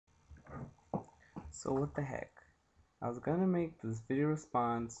So what the heck? I was gonna make this video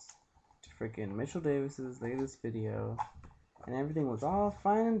response to freaking Mitchell Davis's latest video, and everything was all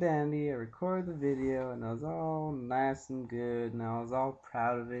fine and dandy. I recorded the video, and it was all nice and good, and I was all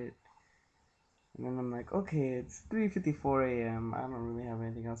proud of it. And then I'm like, okay, it's 3:54 a.m. I don't really have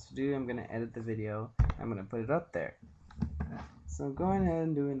anything else to do. I'm gonna edit the video. I'm gonna put it up there. So I'm going ahead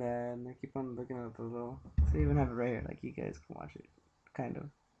and doing that, and I keep on looking at the little. So I even have it right here, like you guys can watch it, kind of.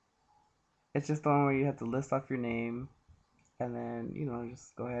 It's just the one where you have to list off your name, and then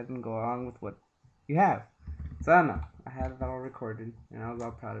just go ahead and go along with what you have. So I don't know. I had it all recorded, and I was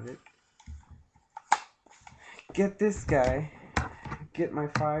all proud of it. Get this guy. Get my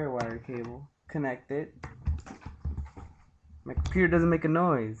FireWire cable. Connect it. My computer doesn't make a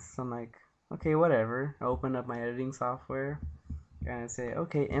noise, so I'm like, okay, whatever. I open up my editing software, and I say,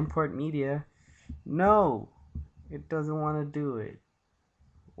 okay, import media. No, it doesn't want to do it.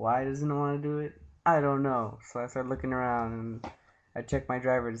 Why doesn't it want to do it? I don't know. So I start looking around, and I check my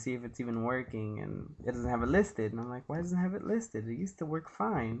driver to see if it's even working, and it doesn't have it listed. And I'm like, why doesn't it have it listed? It used to work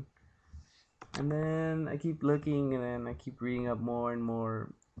fine. And then I keep looking, and then I keep reading up more and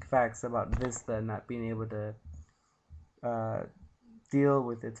more facts about Vista not being able to deal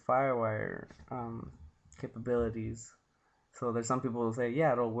with its FireWire capabilities. So there's some people who say,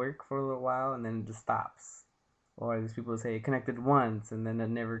 yeah, it'll work for a little while, and then it just stops. Or there's people who say it connected once, and then it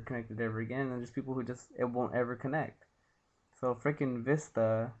never connected ever again. And there's people who just, it won't ever connect. So freaking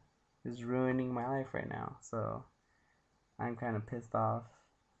Vista is ruining my life right now. So I'm kind of pissed off.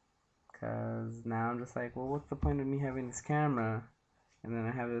 Because now I'm just like, well, what's the point of me having this camera? And then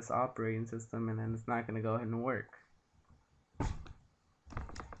I have this operating system, and then it's not going to go ahead and work.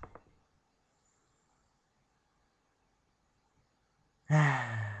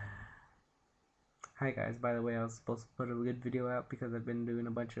 Hi guys, by the way, I was supposed to put a good video out because I've been doing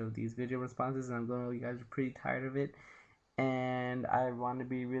a bunch of these video responses, and I'm going, you guys are pretty tired of it. And I want to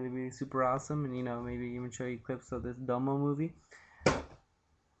be really, really super awesome, and maybe even show you clips of this Domo movie.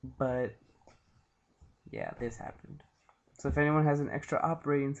 But yeah, this happened. So if anyone has an extra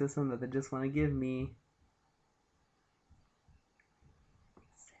operating system that they just want to give me,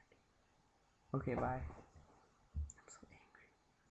 okay, bye.